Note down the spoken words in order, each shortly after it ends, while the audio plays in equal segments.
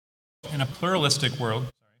in a pluralistic world,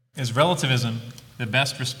 is relativism the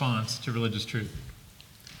best response to religious truth?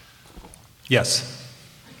 Yes.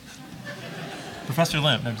 Professor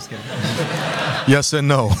Lim, no, I'm just kidding. Yes and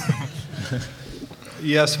no.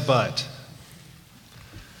 Yes, but.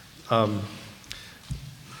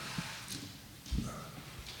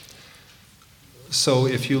 So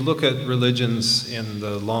if you look at religions in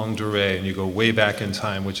the longue durée and you go way back in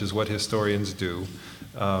time, which is what historians do,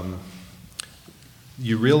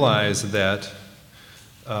 you realize that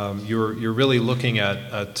you're really looking at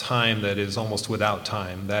a time that is almost without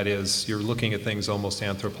time. That is, you're looking at things almost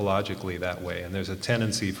anthropologically that way. And there's a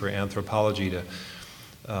tendency for anthropology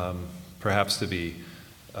to perhaps to be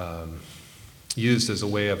used as a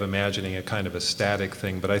way of imagining a kind of a static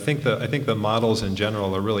thing. But I think the models in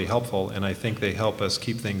general are really helpful, and I think they help us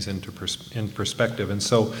keep things in perspective. And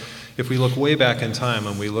so if we look way back in time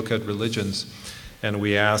and we look at religions and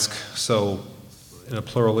we ask, so in a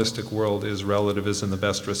pluralistic world, is relativism the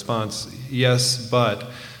best response? Yes, but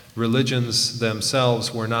religions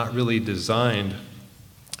themselves were not really designed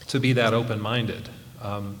to be that open-minded.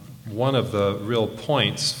 One of the real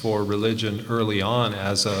points for religion early on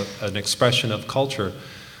as an expression of culture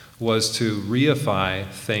was to reify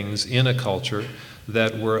things in a culture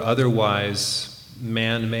that were otherwise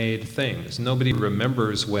man-made things. Nobody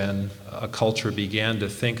remembers when a culture began to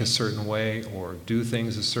think a certain way or do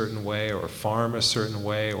things a certain way or farm a certain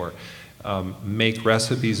way or make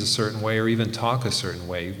recipes a certain way or even talk a certain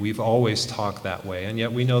way. We've always talked that way, and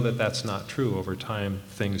yet we know that that's not true. Over time,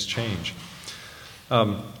 things change.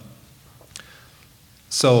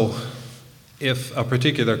 So if a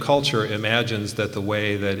particular culture imagines that the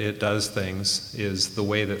way that it does things is the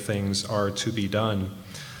way that things are to be done,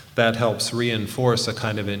 that helps reinforce a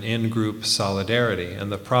kind of an in-group solidarity.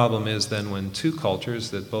 And the problem is then when two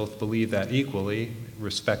cultures that both believe that equally,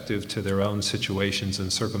 respective to their own situations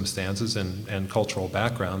and circumstances and cultural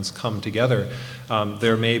backgrounds, come together,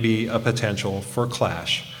 there may be a potential for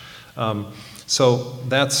clash. So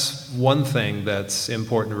that's one thing that's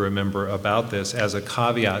important to remember about this as a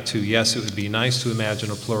caveat to, yes, it would be nice to imagine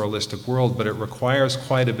a pluralistic world, but it requires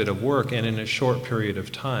quite a bit of work and in a short period of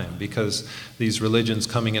time, because these religions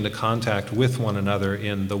coming into contact with one another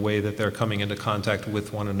in the way that they're coming into contact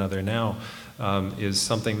with one another now is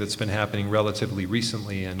something that's been happening relatively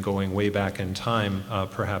recently, and going way back in time,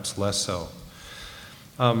 perhaps less so.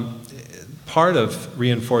 Part of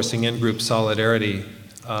reinforcing in-group solidarity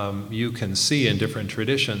you can see in different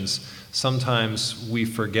traditions. Sometimes we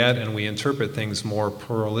forget and we interpret things more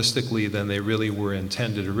pluralistically than they really were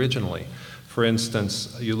intended originally. For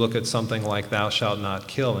instance, you look at something like thou shalt not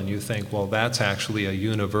kill and you think, well, that's actually a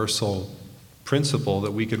universal principle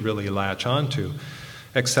that we could really latch onto.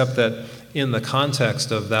 Except that in the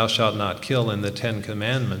context of thou shalt not kill in the Ten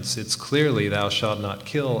Commandments, it's clearly thou shalt not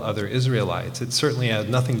kill other Israelites. It certainly had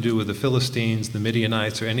nothing to do with the Philistines, the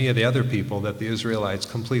Midianites, or any of the other people that the Israelites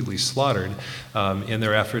completely slaughtered in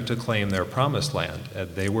their effort to claim their promised land.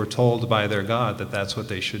 They were told by their God that that's what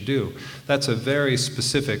they should do. That's a very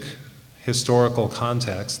specific historical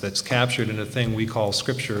context that's captured in a thing we call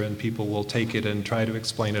Scripture, and people will take it and try to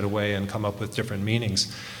explain it away and come up with different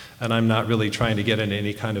meanings. And I'm not really trying to get into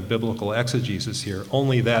any kind of biblical exegesis here,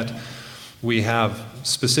 only that we have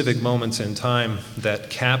specific moments in time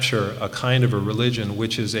that capture a kind of a religion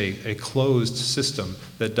which is a closed system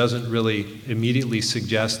that doesn't really immediately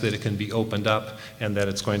suggest that it can be opened up and that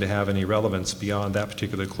it's going to have any relevance beyond that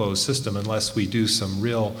particular closed system unless we do some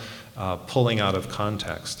real pulling out of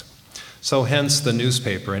context. So hence the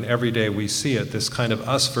newspaper, and every day we see it, this kind of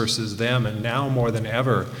us versus them, and now more than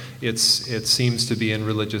ever, it seems to be in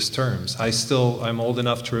religious terms. I'm old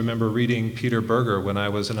enough to remember reading Peter Berger when I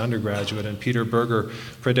was an undergraduate, and Peter Berger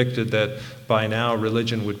predicted that by now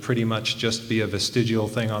religion would pretty much just be a vestigial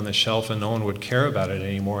thing on the shelf and no one would care about it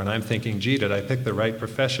anymore. And I'm thinking, gee, did I pick the right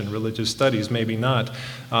profession? Religious studies, maybe not.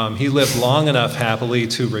 He lived long enough happily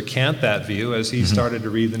to recant that view as he started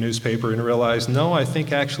to read the newspaper and realized, no, I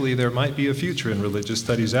think actually there might be a future in religious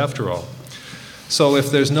studies after all. So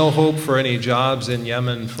if there's no hope for any jobs in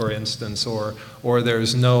Yemen, for instance, or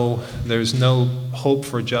there's no hope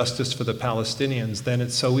for justice for the Palestinians, then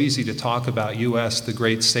it's so easy to talk about U.S., the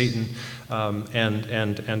great Satan,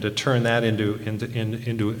 and to turn that into,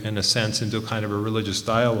 in a sense, into kind of a religious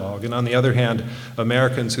dialogue. And on the other hand,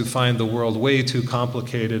 Americans who find the world way too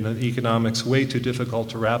complicated and economics way too difficult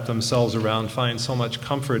to wrap themselves around find so much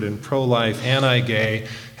comfort in pro-life, anti-gay,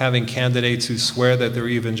 having candidates who swear that they're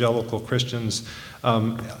evangelical Christians,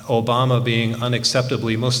 Obama being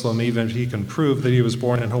unacceptably Muslim, even if he can prove that he was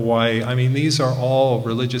born in Hawaii. I mean, these are all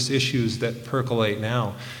religious issues that percolate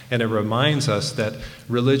now. And it reminds us that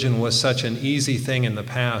religion was such an easy thing in the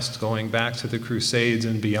past, going back to the Crusades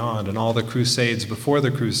and beyond, and all the Crusades before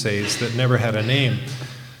the Crusades that never had a name,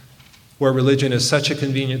 where religion is such a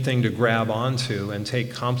convenient thing to grab onto and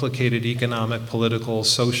take complicated economic, political,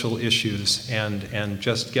 social issues and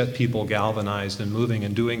just get people galvanized and moving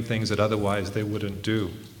and doing things that otherwise they wouldn't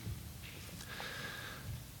do.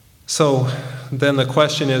 So then the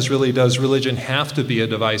question is really, does religion have to be a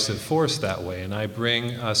divisive force that way? And I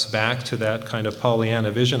bring us back to that kind of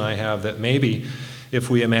Pollyanna vision I have, that maybe if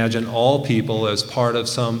we imagine all people as part of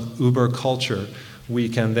some uber culture, we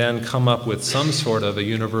can then come up with some sort of a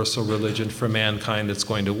universal religion for mankind that's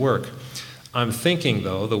going to work. I'm thinking,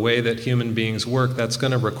 though, the way that human beings work, that's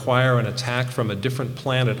going to require an attack from a different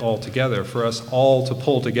planet altogether for us all to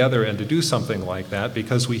pull together and to do something like that,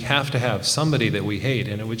 because we have to have somebody that we hate,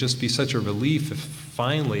 and it would just be such a relief if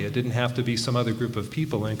finally it didn't have to be some other group of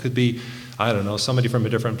people, and it could be, I don't know, somebody from a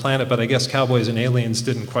different planet, but I guess Cowboys and Aliens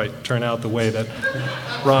didn't quite turn out the way that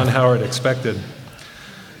Ron Howard expected.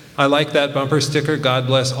 I like that bumper sticker, God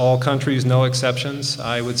bless all countries, no exceptions.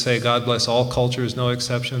 I would say God bless all cultures, no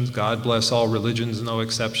exceptions. God bless all religions, no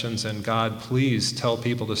exceptions. And God, please tell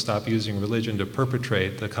people to stop using religion to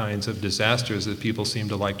perpetrate the kinds of disasters that people seem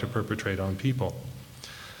to like to perpetrate on people.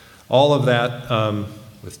 All of that,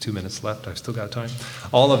 with 2 minutes left, I've still got time.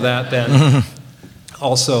 All of that then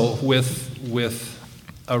also with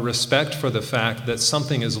a respect for the fact that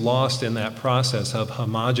something is lost in that process of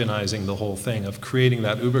homogenizing the whole thing, of creating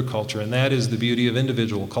that uber culture, and that is the beauty of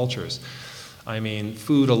individual cultures. I mean,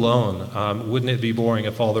 food alone, wouldn't it be boring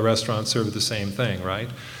if all the restaurants served the same thing, right?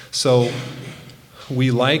 So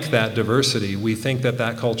we like that diversity. We think that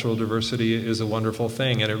that cultural diversity is a wonderful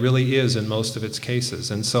thing, and it really is in most of its cases.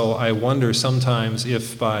 And so I wonder sometimes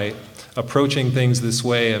if by approaching things this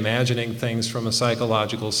way, imagining things from a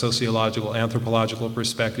psychological, sociological, anthropological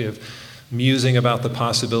perspective, musing about the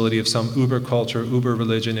possibility of some uber culture, uber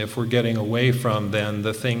religion, if we're getting away from then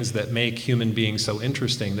the things that make human beings so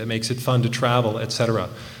interesting, that makes it fun to travel, etc.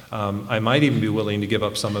 I might even be willing to give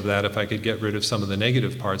up some of that if I could get rid of some of the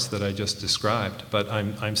negative parts that I just described. But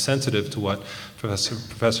I'm sensitive to what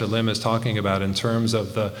Professor Lim is talking about in terms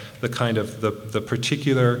of the kind of the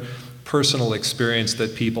particular personal experience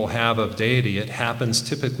that people have of deity. It happens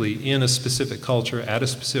typically in a specific culture, at a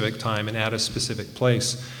specific time, and at a specific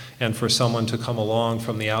place. And for someone to come along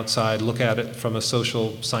from the outside, look at it from a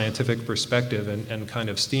social scientific perspective and kind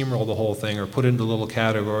of steamroll the whole thing or put it into little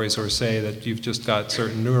categories or say that you've just got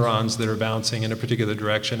certain neurons that are bouncing in a particular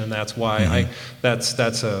direction and that's why that's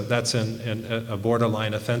a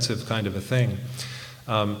borderline offensive kind of a thing.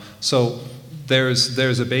 So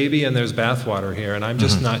there's a baby and there's bathwater here, and I'm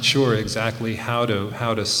just not sure exactly how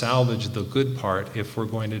to salvage the good part if we're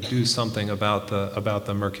going to do something about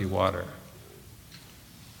the murky water.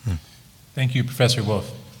 Thank you, Professor Wolf.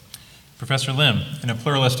 Professor Lim, in a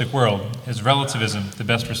pluralistic world, is relativism the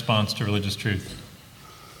best response to religious truth?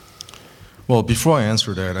 Well, before I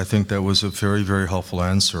answer that, I think that was a very, very helpful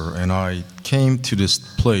answer. And I came to this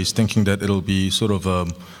place thinking that it'll be sort of a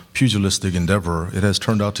pugilistic endeavor. It has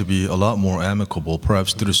turned out to be a lot more amicable,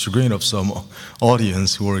 perhaps to the chagrin of some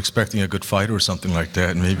audience who are expecting a good fight or something like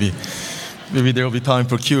that. Maybe there will be time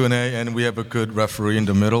for Q&A, and we have a good referee in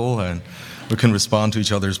the middle, and we can respond to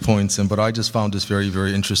each other's points. But I just found this very,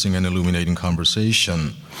 very interesting and illuminating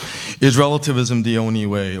conversation. Is relativism the only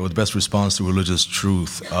way or the best response to religious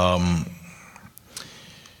truth?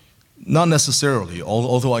 Not necessarily,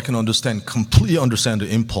 although I can completely understand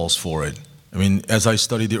the impulse for it. I mean, as I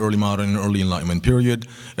studied the early modern and early Enlightenment period,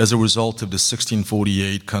 as a result of the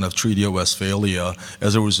 1648 kind of Treaty of Westphalia,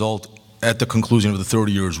 as a result at the conclusion of the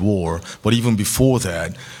 30 Years' War, but even before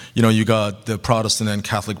that, you got the Protestant and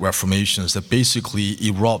Catholic Reformations that basically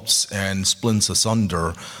erupts and splints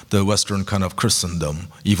asunder the Western kind of Christendom.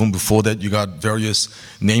 Even before that, you got various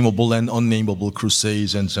nameable and unnameable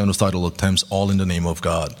crusades and genocidal attempts, all in the name of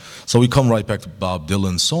God. So we come right back to Bob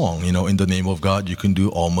Dylan's song, in the name of God, you can do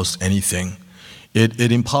almost anything.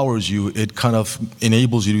 It empowers you, it kind of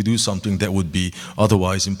enables you to do something that would be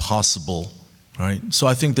otherwise impossible. Right? So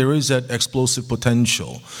I think there is that explosive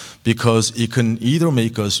potential because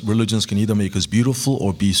religions can either make us beautiful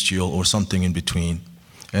or bestial or something in between.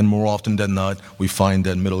 And more often than not, we find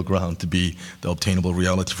that middle ground to be the obtainable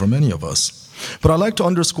reality for many of us. But I'd like to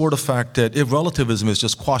underscore the fact that if relativism is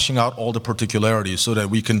just quashing out all the particularities so that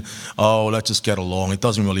we can, let's just get along, it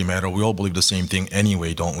doesn't really matter, we all believe the same thing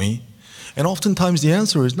anyway, don't we? And oftentimes the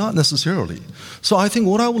answer is not necessarily. So I think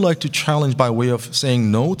what I would like to challenge by way of saying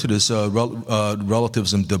no to this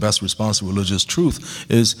relativism, the best response to religious truth,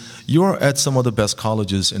 is you're at some of the best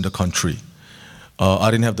colleges in the country. I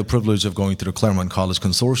didn't have the privilege of going to the Claremont College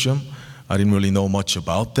Consortium. I didn't really know much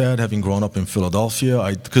about that, having grown up in Philadelphia.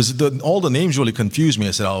 Because all the names really confused me.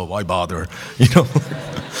 I said, oh, why bother?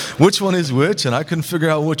 Which one is which? And I couldn't figure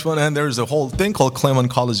out which one. And there's a whole thing called Claremont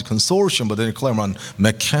College Consortium, but then Claremont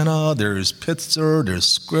McKenna, there's Pitzer, there's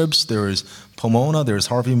Scripps, there's Pomona, there's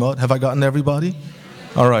Harvey Mudd. Have I gotten everybody?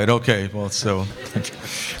 All right, okay. Well, so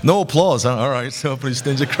no applause, huh? All right, so pretty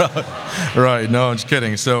stingy crowd. Right, no, I'm just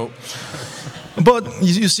kidding. So, but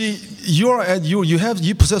you see,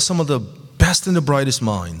 you possess some of the best and the brightest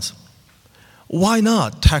minds. Why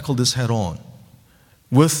not tackle this head on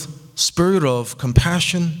with spirit of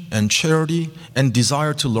compassion and charity and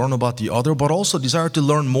desire to learn about the other, but also desire to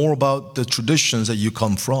learn more about the traditions that you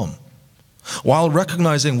come from, while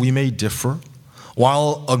recognizing we may differ,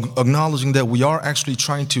 while acknowledging that we are actually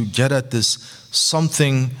trying to get at this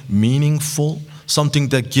something meaningful, something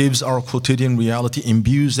that gives our quotidian reality,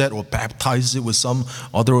 imbues that or baptizes it with some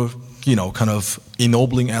other, kind of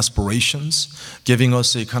ennobling aspirations, giving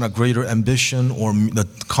us a kind of greater ambition or the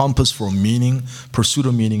compass for meaning, pursuit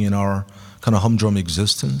of meaning in our kind of humdrum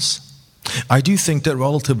existence. I do think that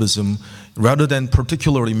relativism, rather than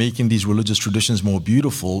particularly making these religious traditions more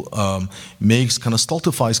beautiful,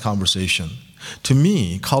 stultifies conversation. To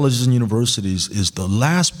me, colleges and universities is the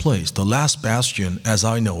last place, the last bastion, as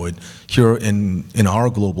I know it, here in our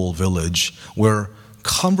global village, where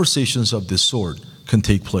conversations of this sort can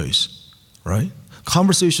take place, right?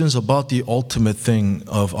 Conversations about the ultimate thing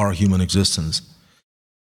of our human existence.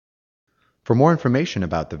 For more information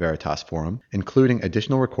about the Veritas Forum, including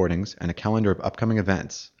additional recordings and a calendar of upcoming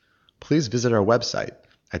events, please visit our website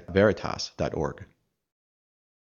at veritas.org.